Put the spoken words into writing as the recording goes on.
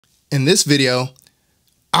In this video,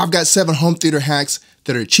 I've got 7 home theater hacks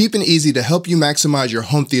that are cheap and easy to help you maximize your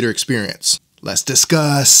home theater experience. Let's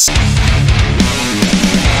discuss.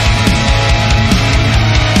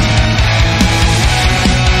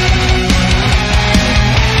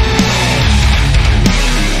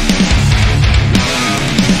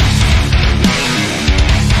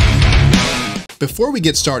 Before we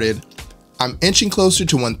get started, I'm inching closer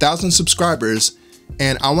to 1,000 subscribers,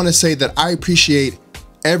 and I want to say that I appreciate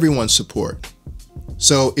everyone's support.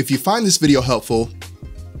 So if you find this video helpful,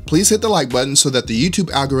 please hit the like button so that the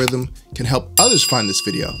YouTube algorithm can help others find this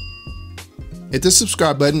video. Hit the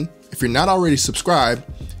subscribe button if you're not already subscribed,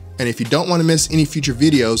 and if you don't want to miss any future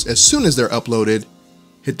videos as soon as they're uploaded,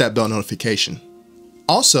 hit that bell notification.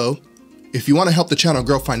 Also, if you want to help the channel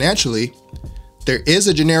grow financially, there is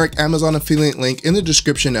a generic Amazon affiliate link in the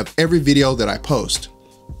description of every video that I post.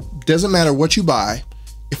 Doesn't matter what you buy,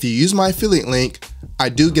 if you use my affiliate link, I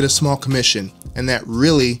do get a small commission, and that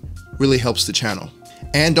really helps the channel.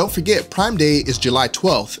 And don't forget, Prime Day is July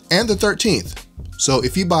 12th and the 13th. So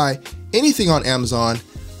if you buy anything on Amazon,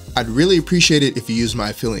 I'd really appreciate it if you use my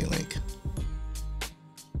affiliate link.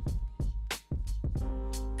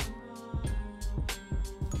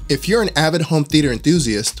 If you're an avid home theater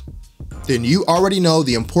enthusiast, then you already know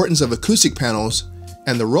the importance of acoustic panels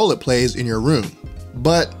and the role it plays in your room.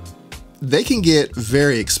 But they can get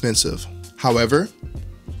very expensive. However,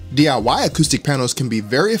 DIY acoustic panels can be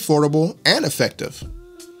very affordable and effective.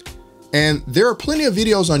 And there are plenty of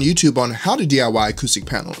videos on YouTube on how to DIY acoustic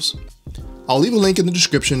panels. I'll leave a link in the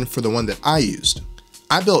description for the one that I used.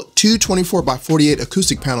 I built 2 24x48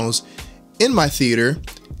 acoustic panels in my theater,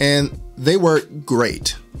 and they work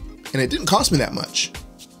great. And it didn't cost me that much.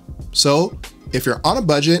 So if you're on a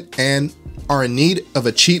budget and are in need of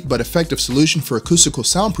a cheap but effective solution for acoustical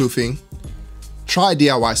soundproofing, try a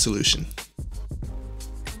DIY solution.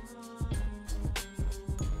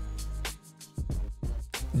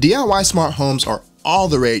 DIY smart homes are all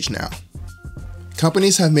the rage now.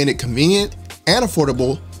 Companies have made it convenient and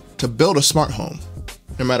affordable to build a smart home.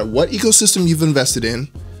 No matter what ecosystem you've invested in,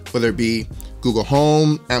 whether it be Google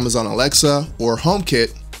Home, Amazon Alexa, or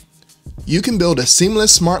HomeKit, you can build a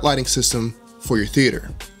seamless smart lighting system for your theater.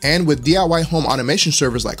 And with DIY home automation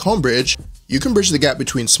servers like HomeBridge, you can bridge the gap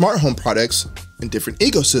between smart home products and different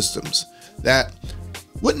ecosystems that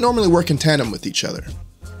wouldn't normally work in tandem with each other.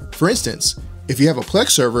 For instance, if you have a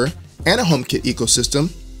Plex server and a HomeKit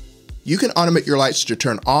ecosystem, you can automate your lights to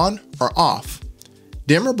turn on or off,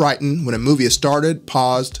 dim or brighten when a movie is started,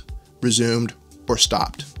 paused, resumed, or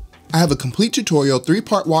stopped. I have a complete tutorial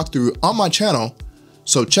 3-part walkthrough on my channel,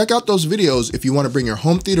 so check out those videos if you want to bring your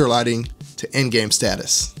home theater lighting to endgame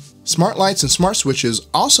status. Smart lights and smart switches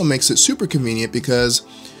also makes it super convenient because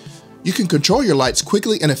you can control your lights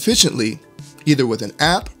quickly and efficiently, either with an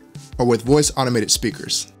app or with voice automated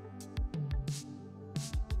speakers.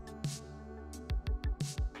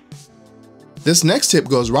 This next tip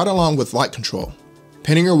goes right along with light control.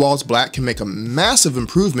 Painting your walls black can make a massive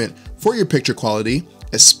improvement for your picture quality,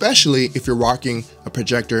 especially if you're rocking a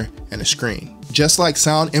projector and a screen. Just like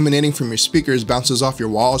sound emanating from your speakers bounces off your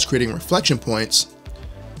walls, creating reflection points,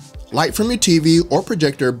 light from your TV or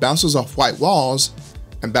projector bounces off white walls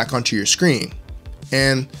and back onto your screen.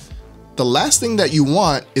 And the last thing that you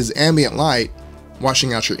want is ambient light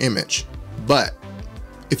washing out your image. But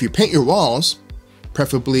if you paint your walls,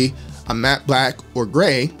 preferably a matte black or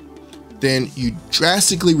gray, then you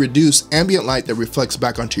drastically reduce ambient light that reflects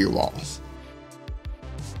back onto your walls.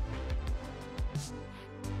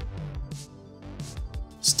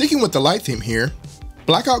 Sticking with the light theme here,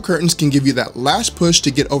 blackout curtains can give you that last push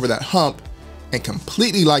to get over that hump and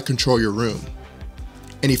completely light control your room.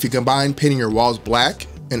 And if you combine painting your walls black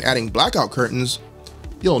and adding blackout curtains,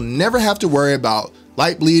 you'll never have to worry about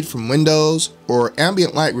light bleed from windows or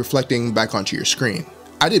ambient light reflecting back onto your screen.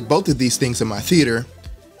 I did both of these things in my theater,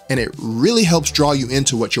 and it really helps draw you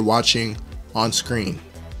into what you're watching on screen.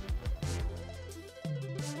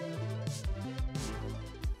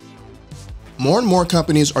 More and more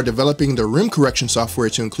companies are developing their room correction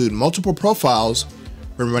software to include multiple profiles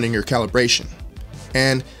when running your calibration.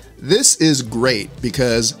 And this is great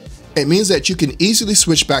because it means that you can easily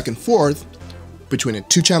switch back and forth between a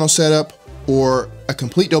 2-channel setup or a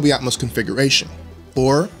complete Dolby Atmos configuration.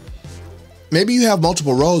 Or maybe you have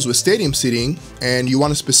multiple rows with stadium seating and you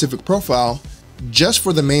want a specific profile just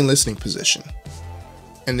for the main listening position.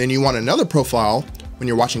 And then you want another profile when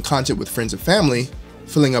you're watching content with friends and family,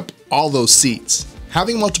 filling up all those seats.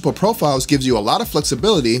 Having multiple profiles gives you a lot of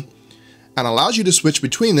flexibility and allows you to switch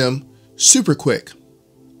between them super quick.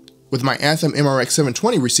 With my Anthem MRX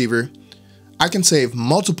 720 receiver, I can save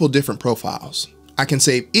multiple different profiles. I can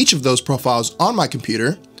save each of those profiles on my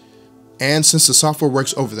computer, and since the software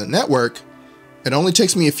works over the network, it only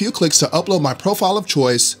takes me a few clicks to upload my profile of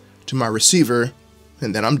choice to my receiver,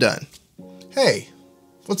 and then I'm done. Hey,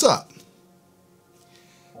 what's up?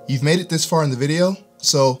 You've made it this far in the video,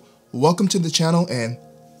 so welcome to the channel and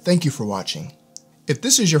thank you for watching. If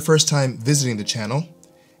this is your first time visiting the channel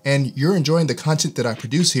and you're enjoying the content that I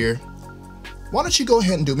produce here, why don't you go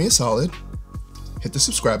ahead and do me a solid, hit the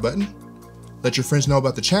subscribe button, let your friends know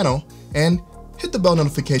about the channel, and hit the bell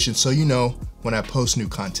notification so you know when I post new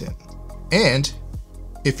content. And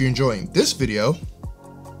if you're enjoying this video,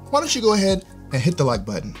 why don't you go ahead and hit the like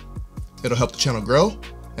button. It'll help the channel grow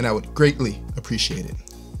and I would greatly appreciate it.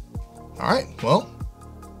 All right, well,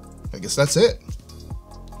 I guess that's it.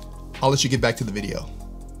 I'll let you get back to the video.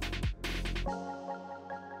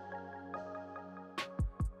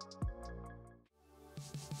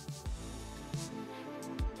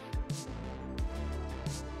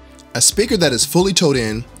 A speaker that is fully towed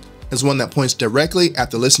in is one that points directly at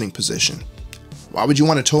the listening position. Why would you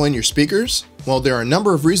want to tow in your speakers? Well, there are a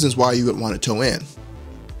number of reasons why you would want to tow in.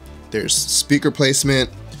 There's speaker placement,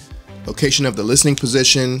 location of the listening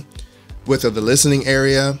position, width of the listening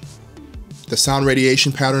area, the sound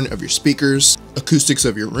radiation pattern of your speakers, acoustics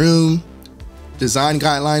of your room, design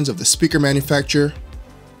guidelines of the speaker manufacturer,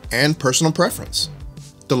 and personal preference.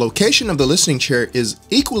 The location of the listening chair is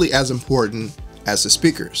equally as important as the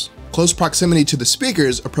speakers. Close proximity to the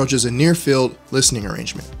speakers approaches a near-field listening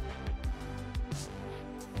arrangement.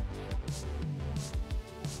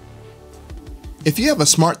 If you have a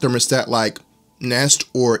smart thermostat like Nest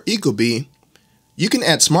or Ecobee, you can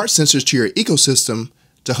add smart sensors to your ecosystem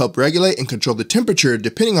to help regulate and control the temperature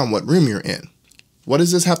depending on what room you're in. What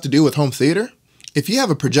does this have to do with home theater? If you have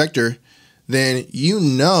a projector, then you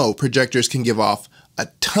know projectors can give off a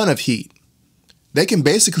ton of heat. They can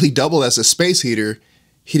basically double as a space heater,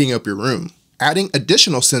 heating up your room. Adding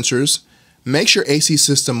additional sensors makes your AC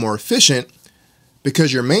system more efficient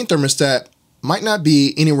because your main thermostat might not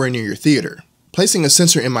be anywhere near your theater. Placing a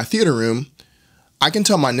sensor in my theater room, I can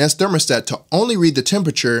tell my Nest thermostat to only read the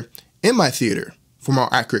temperature in my theater for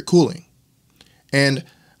more accurate cooling. And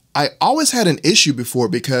I always had an issue before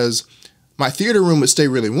because my theater room would stay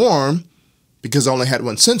really warm because I only had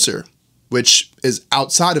one sensor, which is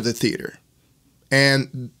outside of the theater.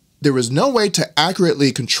 And there was no way to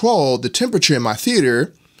accurately control the temperature in my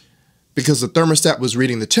theater because the thermostat was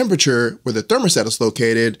reading the temperature where the thermostat is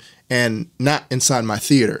located and not inside my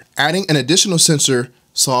theater. Adding an additional sensor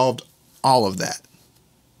solved all of that.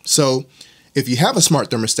 So if you have a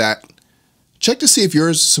smart thermostat, check to see if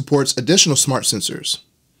yours supports additional smart sensors.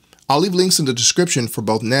 I'll leave links in the description for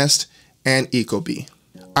both Nest and Ecobee.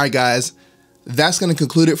 All right, guys, that's going to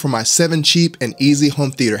conclude it for my 7 cheap and easy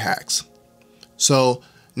home theater hacks. So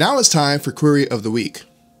now it's time for Query of the Week.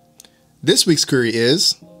 This week's query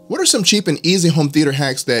is, what are some cheap and easy home theater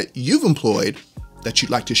hacks that you've employed that you'd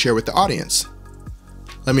like to share with the audience?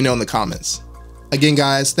 Let me know in the comments. Again,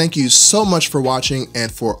 guys, thank you so much for watching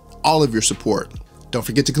and for all of your support. Don't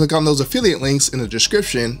forget to click on those affiliate links in the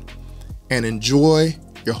description and enjoy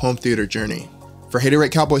your home theater journey. For Hater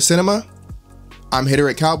Cowboy Cinema, I'm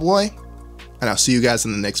Hater Cowboy, and I'll see you guys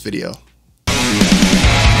in the next video.